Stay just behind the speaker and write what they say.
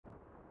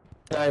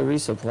I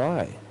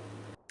resupply.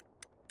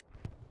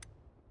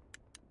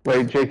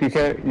 Wait, Jake, you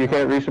can't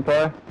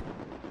resupply?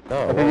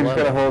 No, I think you just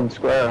gotta hold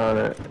square on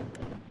it.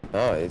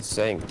 No, it's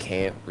saying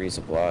can't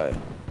resupply.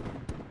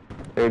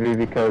 Maybe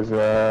because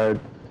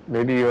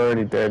maybe you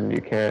already did and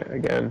you can't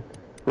again.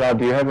 Rob,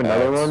 do you have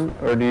another one,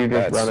 or do you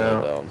just run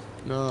out? Dumb.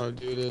 No,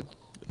 dude,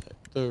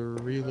 the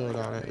reload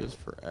on it is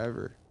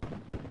forever.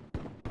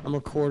 I'm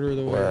a quarter of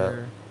the way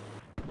there.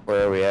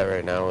 Where are we at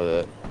right now with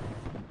it?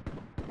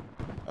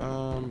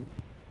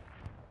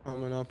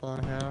 Coming up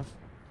on half.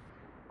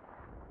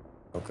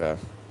 Okay.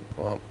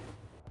 Well,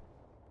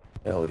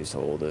 at least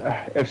hold it.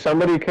 If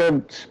somebody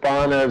could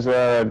spawn as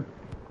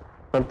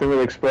something with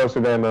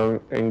explosive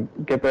ammo and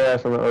get their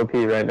ass on the OP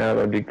right now,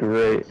 that'd be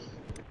great.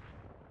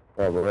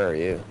 Rob, where are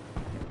you?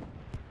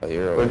 Oh,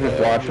 you're over there. We're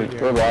just watching.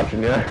 We're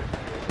watching, yeah.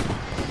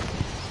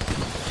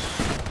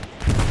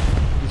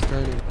 He's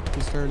turning.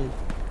 He's turning.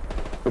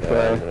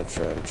 Yeah, I'm gonna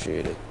try and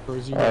cheat it.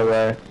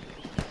 Alright.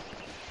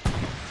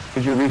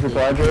 Did you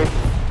resupply, Jake?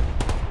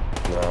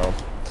 No.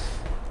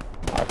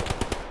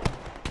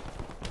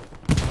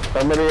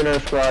 Somebody in our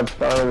squad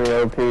spawned the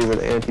OP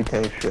with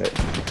anti-tank shit.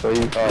 So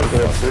you get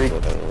a freak.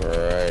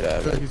 Right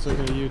at me. He's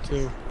looking at you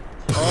too.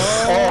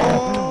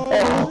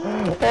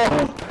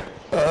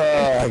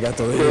 I got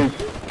the lead.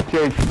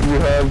 Jake, you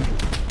have...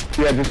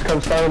 Yeah, just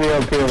come spawn in the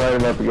OP and light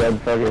him up again.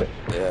 Fuck it.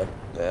 Yeah.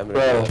 I'm gonna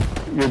Bro,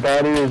 your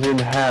body is in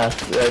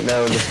half right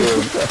now in the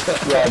field.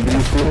 Rob, do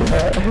you see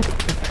that?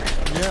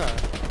 Yeah.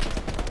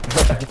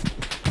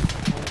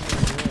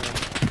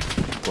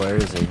 Where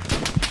is he?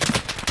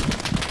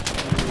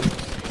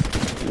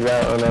 He's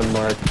out on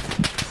unmarked.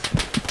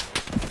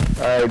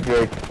 Alright,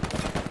 Jake.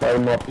 Light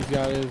him up. He's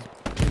got his...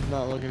 He's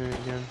not looking at it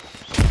again.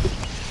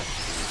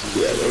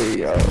 Yeah, there you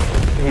go.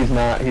 He's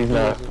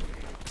not.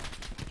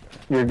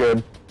 You're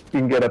good. You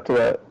can get up to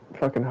that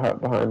fucking hut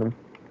behind him.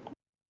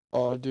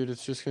 Oh, dude,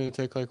 it's just gonna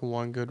take like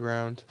one good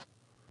round.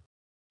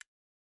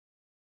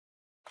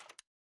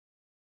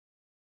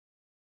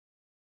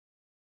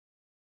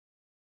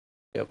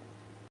 Yep.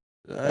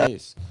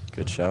 Nice.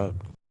 Good shot.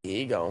 Here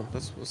you go.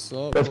 That's what's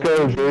up. Let's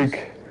go,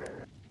 Jake.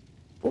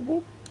 Boop,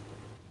 boop.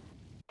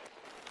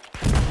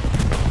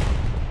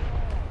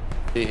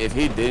 If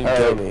he didn't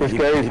kill me, he'd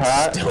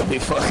still be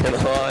fucking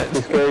hot.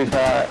 This guy's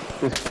hot.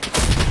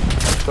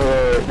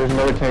 There's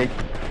another tank.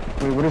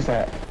 Wait, what is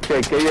that?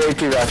 Jake, get your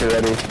AT rocket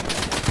ready.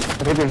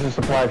 I think there's a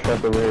supply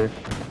truck over here.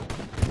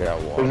 Yeah,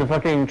 one. There's a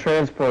fucking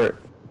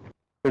transport.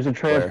 There's a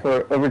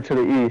transport over to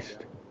the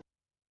east.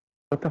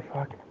 What the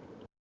fuck?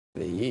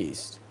 The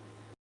east?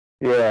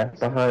 Yeah,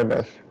 behind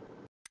us.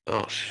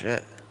 Oh,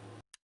 shit.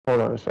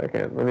 Hold on a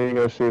second. Let me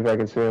go see if I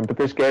can see him. But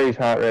this Gary's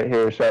hot right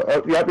here, so...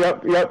 Oh,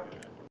 yep.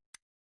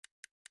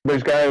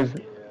 There's guys...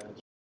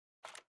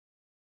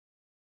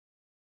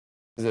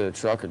 Is it a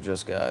truck or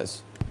just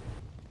guys?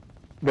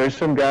 There's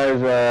some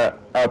guys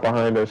out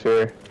behind us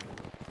here.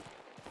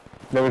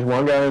 There was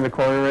one guy in the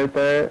corner right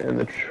there, and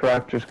the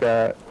truck just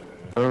got...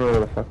 I don't know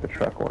where the fuck the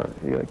truck went.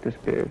 He, like,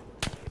 disappeared.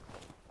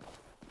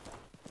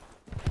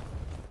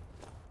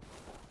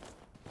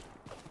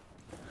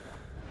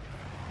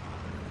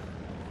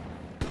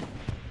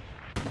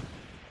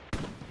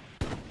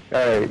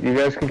 Alright, you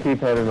guys can keep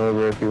heading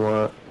over if you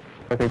want.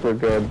 I think we're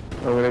good.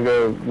 I'm gonna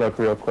go look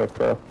real quick,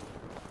 though.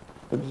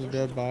 There's a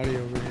dead body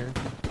over here.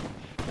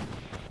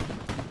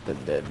 The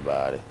dead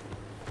body.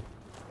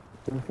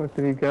 Where the fuck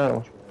did he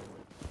go?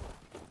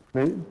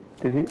 Did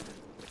he?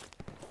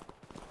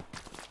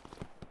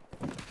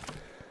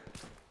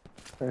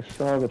 I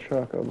saw the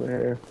truck over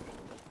here.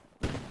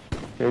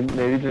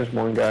 Maybe just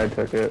one guy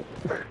took it.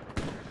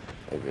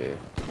 Maybe.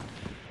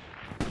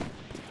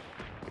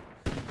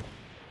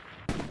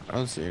 I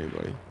don't see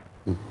anybody.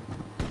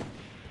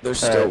 They're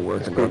still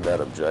working on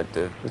that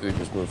objective. We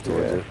just moved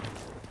towards it.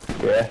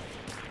 Yeah.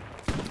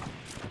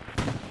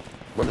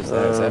 What is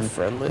that? Is that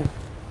friendly?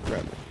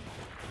 Friendly.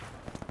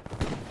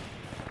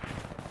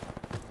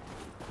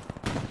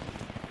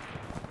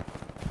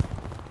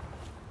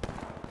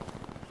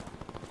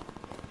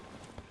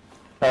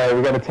 Alright,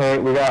 we got a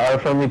tank. We got our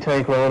friendly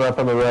tank rolling up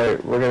on the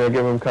right. We're gonna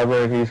give him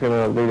cover and he's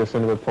gonna lead us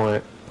into the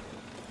point.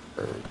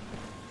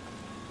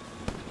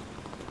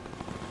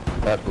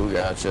 That boo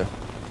gotcha.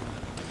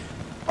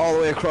 All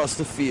the way across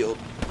the field.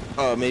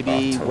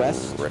 Maybe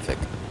west? Terrific.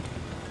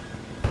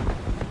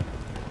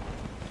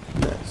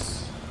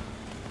 Nice.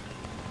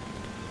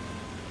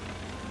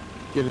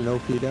 Get an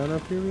OP down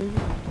up here, maybe?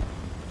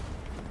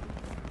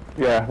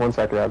 Yeah, 1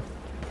 sec, Rob.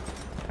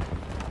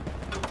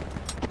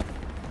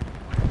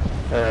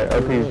 Alright,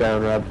 OP's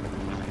down, Rob.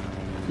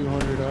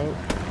 200 out.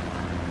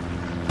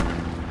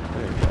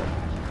 There you go.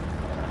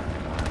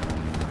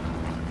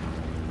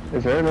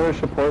 Is there another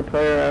support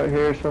player out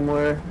here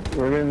somewhere?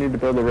 We're gonna need to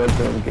build a red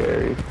zone,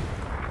 Gary.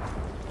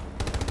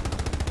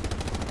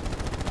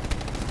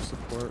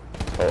 Support.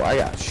 Oh, I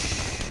got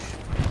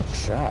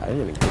shot. I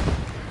didn't even get...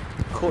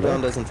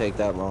 Cooldown doesn't take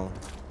that long.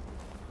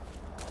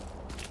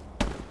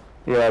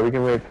 Yeah, we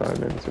can wait 5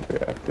 minutes if we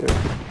have to.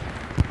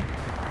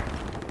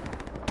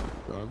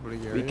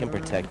 We can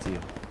protect you.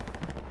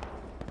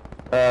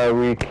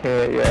 We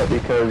can't yet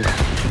because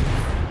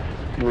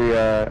we,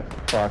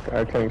 fuck,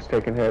 our tank's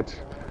taking hits.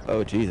 Oh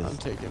I'm Jesus.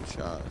 taking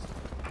shots.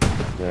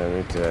 Yeah,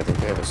 me too. I think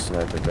they have a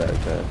sniper back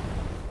there.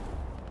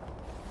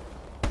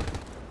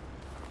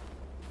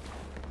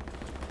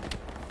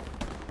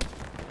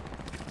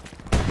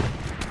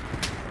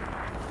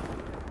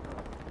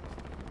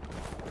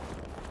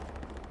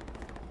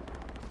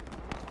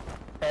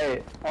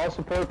 Hey, all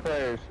support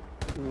players.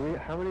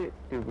 How many?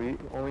 Dude, we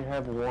only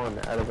have one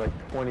out of like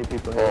 20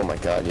 people here. Oh my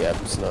god, yeah,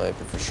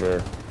 sniper for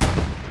sure.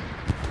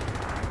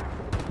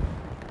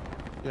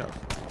 Yeah.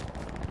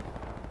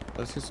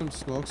 Let's get some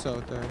smokes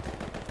out there.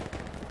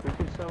 We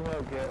could somehow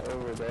get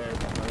over there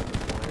behind the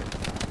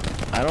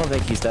point. I don't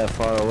think he's that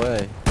far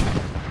away.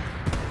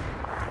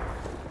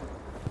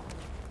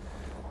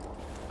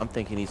 I'm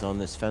thinking he's on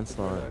this fence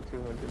line.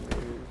 200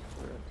 meters.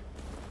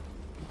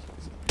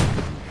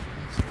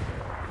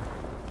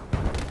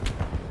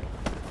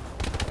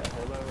 Yeah,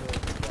 hold on with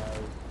those guys.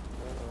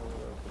 Hold on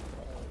with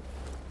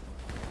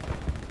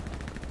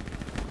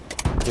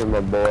those guys. Give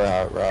my boy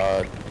hot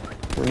rod.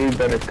 We need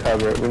better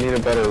cover. We need a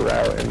better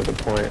route into the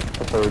point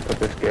before we put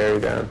this Gary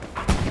down.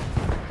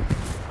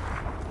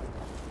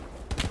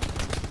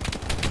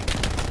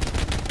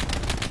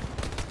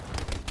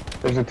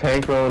 There's a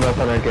tank rolling up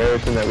on our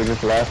garrison that we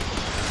just left.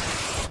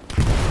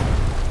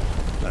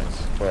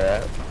 Nice. Where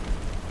at?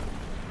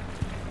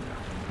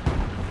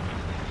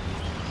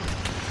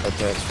 I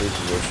can't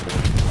reposition.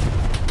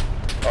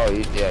 Oh,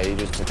 yeah, you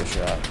just took a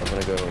shot. I'm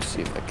gonna go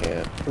see if I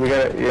can. We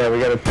got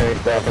a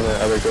tank back on the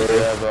other Do you Gary.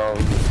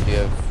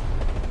 have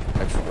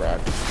extra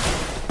rack?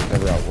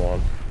 Never got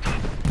one.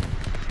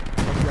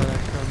 Where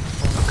that comes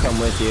from. Come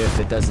with you if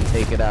it doesn't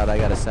take it out. I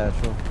got a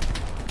satchel.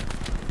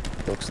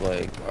 Looks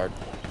like our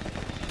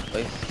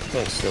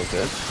tank's still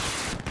good.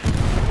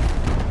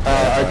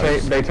 Our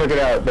tank, they took it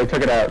out. They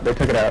took it out. They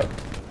took it out.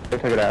 They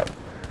took it out.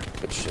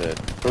 Good shit.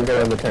 We're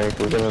good on the tank.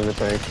 We're good on the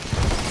tank.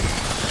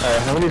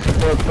 Alright, how many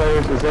support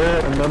players? Is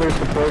there another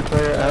support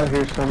player out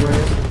here somewhere?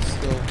 It's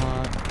still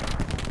hot.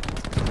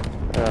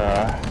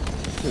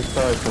 There's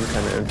probably some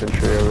kind of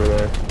infantry over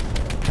there.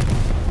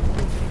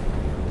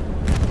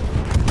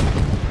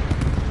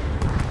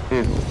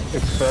 Dude,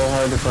 it's so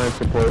hard to find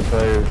support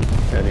players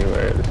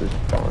anywhere. This is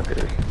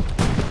bonkers.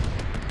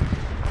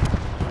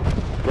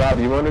 Rob,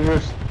 you want to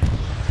just...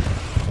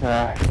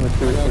 let's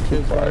do I got it too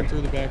kids far. running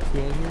through the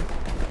backfield here.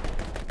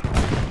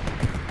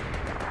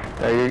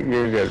 No,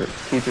 you're good.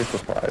 Keep your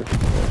supplies.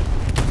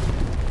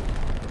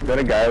 Is that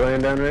a guy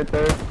laying down right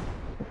there?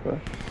 Okay.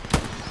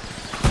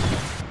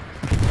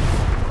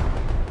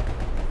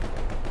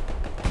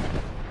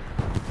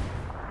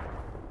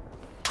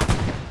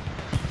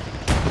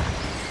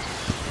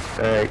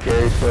 Alright,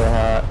 Gary's still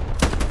hot.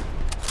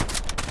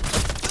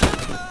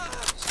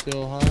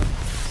 Still hot.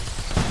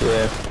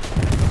 Yeah.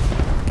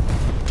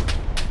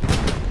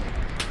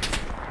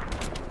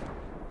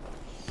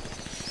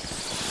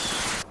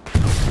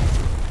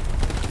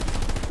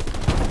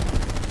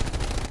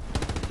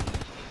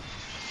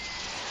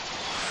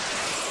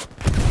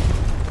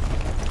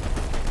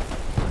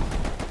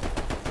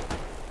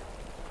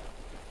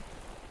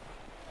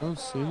 I don't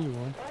see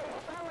anyone.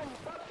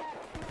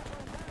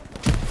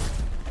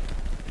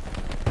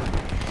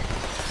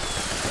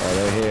 Oh,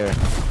 they're here.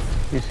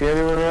 You see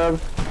anyone, Rob?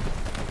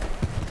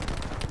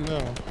 No.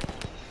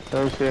 I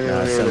don't see anyone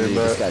Nah, either, somebody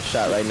but just got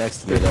shot right next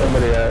to me. there's though.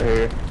 somebody out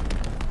here.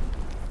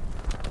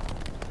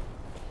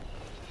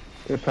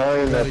 They're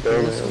probably in that Like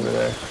building this? over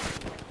there.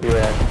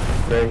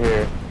 Yeah, right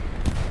here.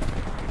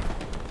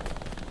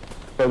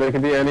 So they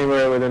could be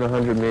anywhere within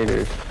 100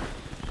 meters.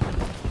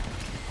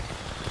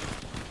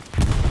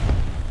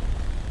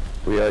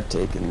 We are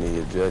taking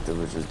the objective,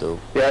 which is dope.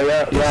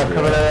 Yeah, coming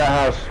out of that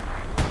house.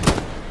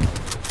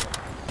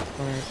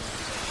 Alright.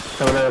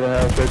 Coming out of the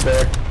house right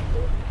there.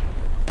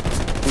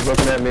 He's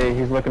looking at me,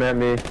 he's looking at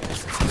me. I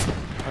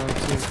don't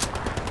see.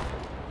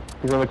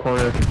 He's on the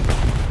corner.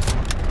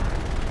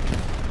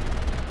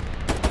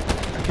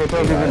 I can't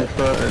tell if he's in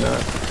front or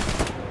not.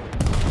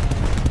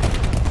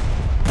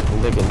 I'm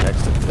thinking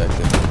next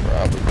objective is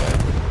probably back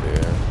over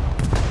here.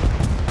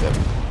 Yep.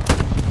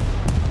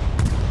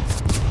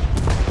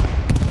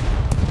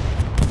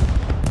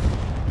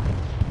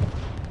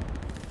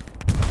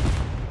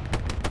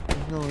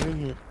 There's no one in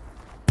here.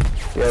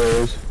 Yeah,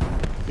 there is.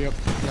 Yep,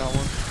 got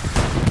one.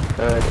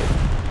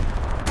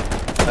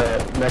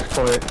 Alright,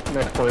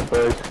 next point,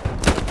 boys.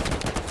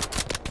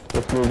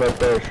 Let's move up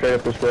there, straight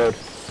up this road.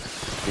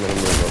 I'm gonna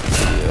move up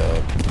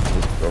to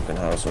this broken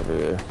house over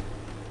here.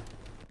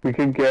 We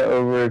could get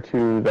over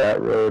to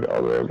that road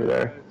all the way over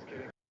there.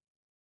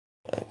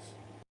 Nice.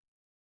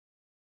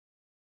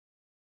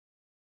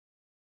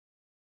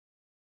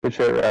 Good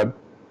shit, Rob.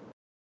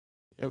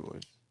 Yeah,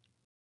 boys.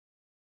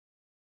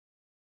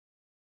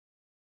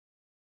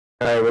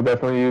 Alright, we'll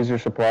definitely use your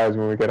supplies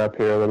when we get up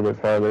here a little bit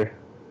farther.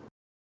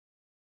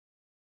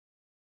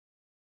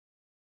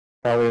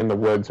 Probably in the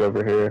woods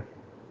over here.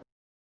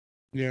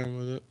 Yeah, I'm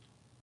with it.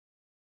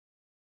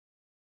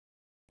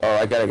 Oh,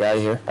 I got a guy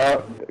here.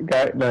 Oh,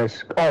 guy,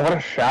 nice. Oh, what a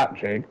shot,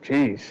 Jake.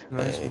 Jeez.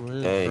 Nice Thank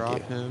win. you.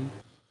 Drop him.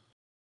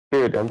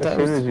 Dude, as Sometimes,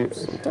 soon as you,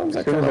 sometimes I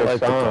as soon kind as of I like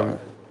the saw him, car.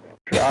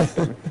 dropped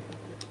him.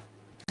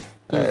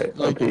 Dude,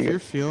 like, OP. if you're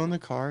feeling the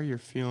car, you're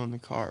feeling the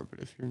car. But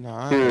if you're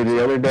not, Dude, it's the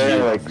like, other day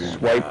I like You're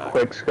swipe not.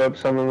 quick scope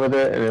someone with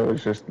it, and it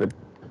was just the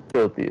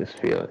filthiest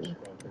feeling.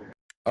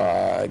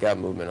 I got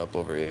movement up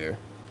over here.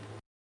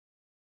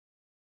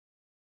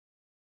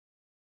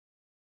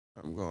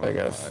 I'm going Like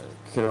I live.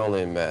 can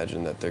only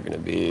imagine that they're gonna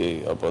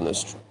be up on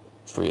this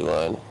tree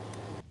line.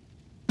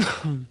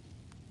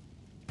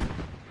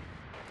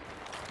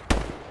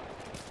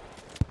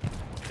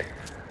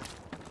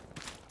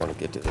 Want to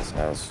get to this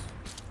house.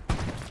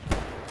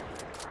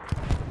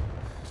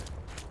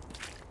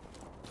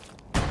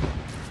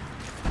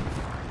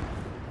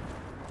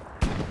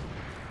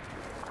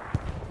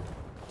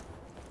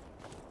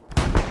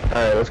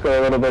 Alright, let's go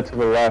a little bit to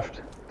the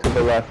left. To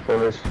the left,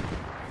 boys.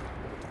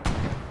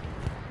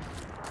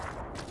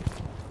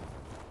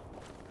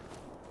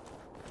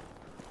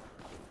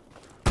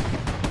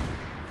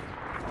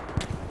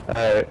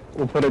 Alright,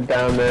 we'll put it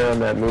down there on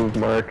that move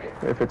mark,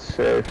 if it's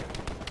safe.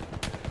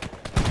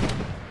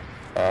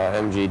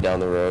 MG down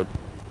the road.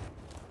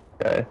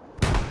 Okay.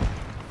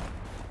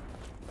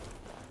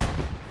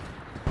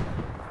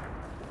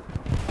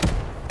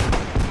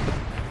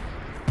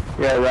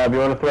 Yeah, Rob, you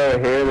want to throw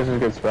it here? This is a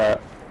good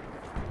spot.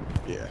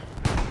 Yeah.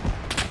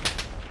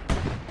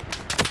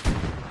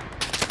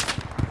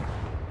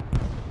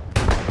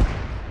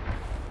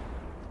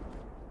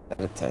 Have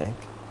a tank.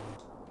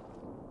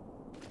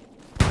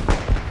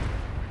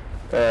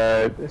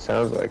 It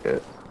sounds like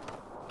it.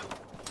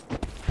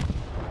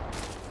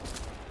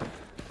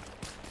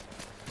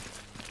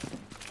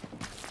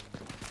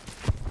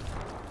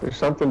 There's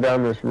something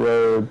down this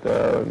road,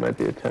 it might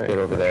be a tank. Get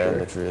over not there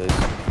in sure. the trees.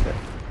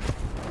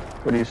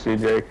 What do you see,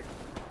 Jake?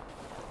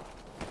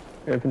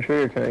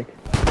 Infantry or tank?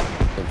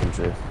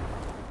 Infantry.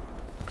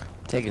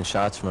 Taking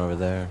shots from over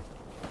there.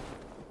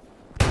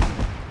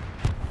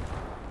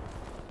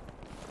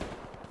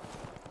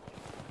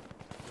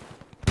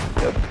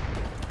 Yep.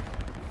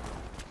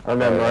 On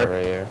that Oh, yeah, mark.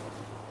 right here.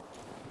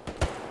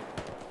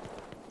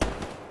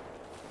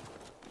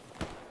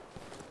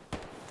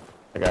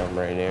 I got him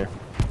right here.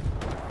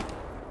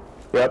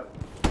 Yep.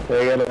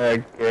 They got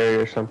a Gary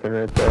or something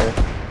right there.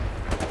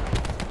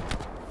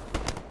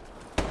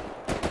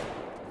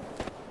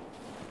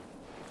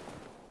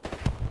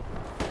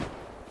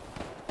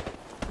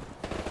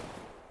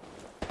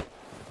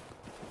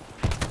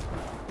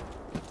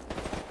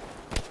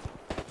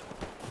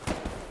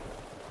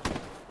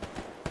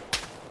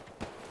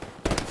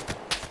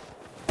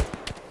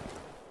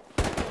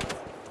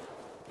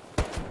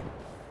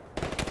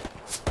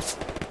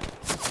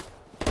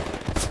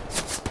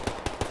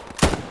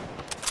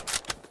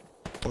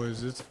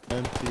 Boys, it's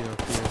empty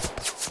up here.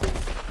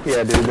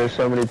 Yeah, dude, there's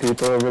so many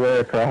people over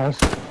there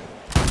across.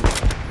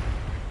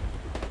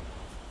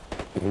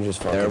 You can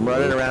just They're fucking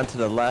running move. around to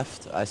the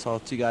left. I saw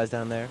 2 guys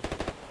down there.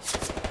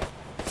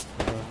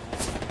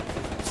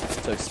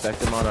 So expect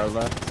them on our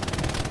left.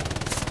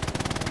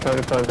 Trying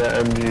to find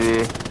that MG.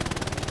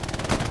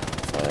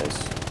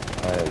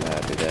 Nice. I am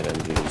happy that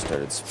MG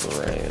started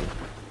spraying.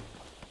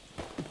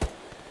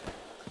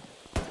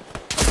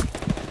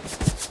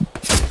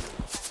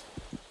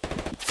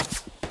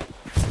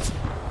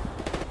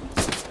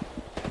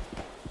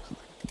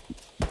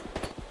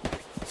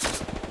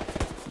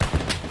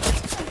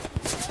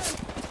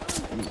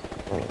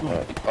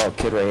 Oh,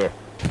 kid right here.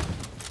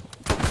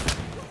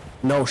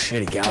 No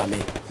shit, he got me.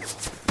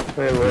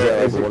 Wait,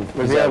 where is he? one- Was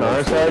he's he at on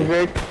our side, 140.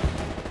 Jake?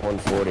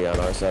 140 on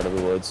our side of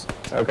the woods.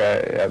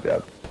 Okay,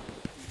 yep.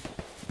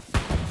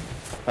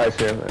 I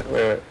see him.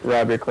 Wait,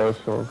 Rob, you're close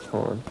to him.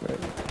 Hold on. Wait.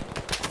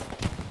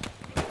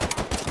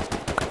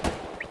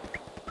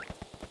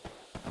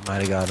 I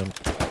might have got him.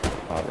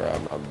 All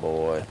right, my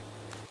boy.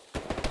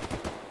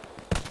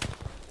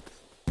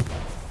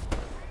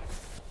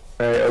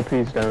 Alright,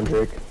 OP's down,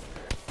 Jake.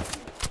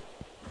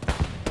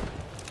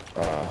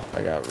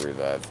 I got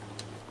revived.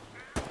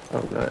 Oh,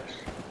 nice.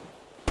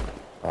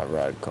 Hot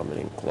rod coming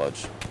in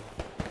clutch.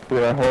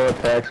 Dude, our whole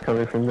attack's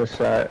coming from this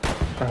side.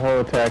 Our whole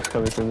attack's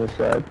coming from this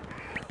side.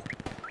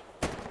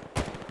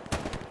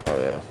 Oh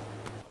yeah.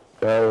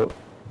 So,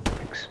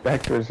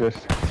 expect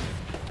resistance.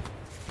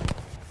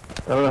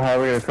 I don't know how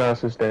we're gonna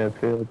cross this damn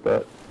field,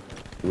 but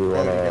We You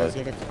wanna guys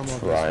gotta come up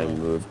try this and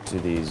way. move to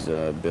these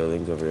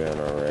buildings over here on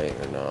our right,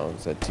 or no?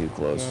 Is that too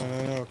close?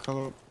 No,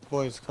 come up,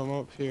 boys, come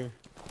up here.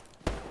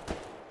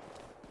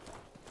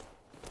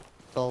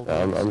 It's all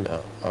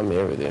I'm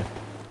here with you.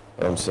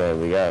 But I'm saying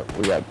we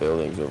got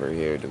buildings over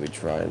here. Do we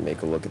try and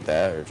make a look at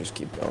that, or just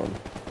keep going?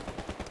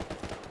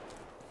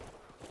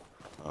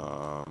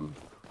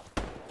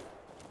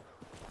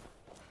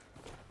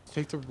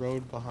 Take the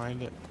road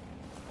behind it.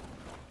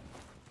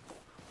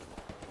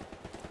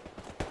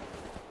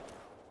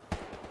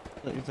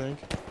 What you think?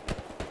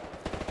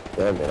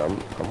 Yeah, man,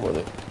 I'm with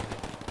it.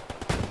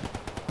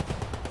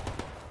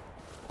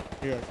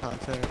 You got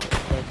contact.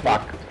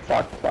 fuck.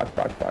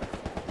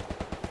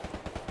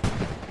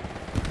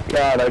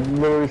 God, I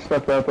literally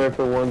stepped out there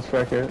for 1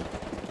 second.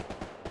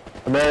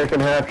 American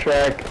half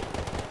track.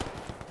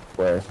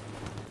 Where?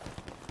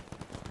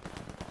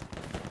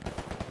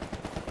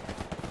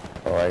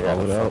 Oh, I got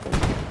Oh, it no. up.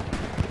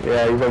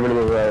 Yeah, he's over to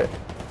the right.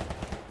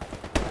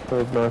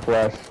 Towards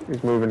northwest.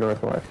 He's moving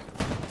northwest.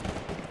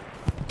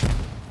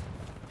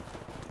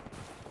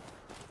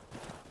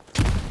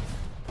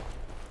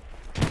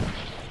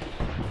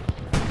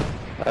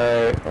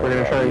 Alright, we're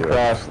gonna try and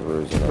cross.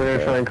 We're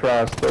gonna try and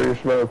cross. Throw your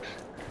smokes.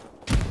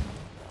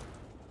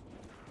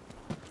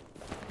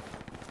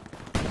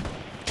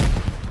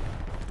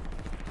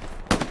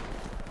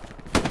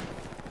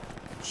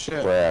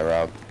 Shit. Where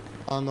at, Rob?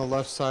 On the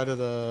left side of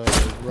the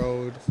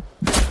road.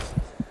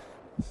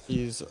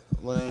 He's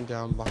laying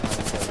down behind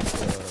the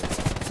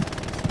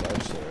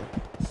ledge there.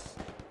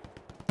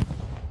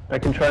 I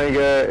can try and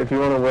get, if you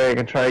want to wait, I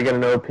can try and get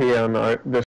an OP on this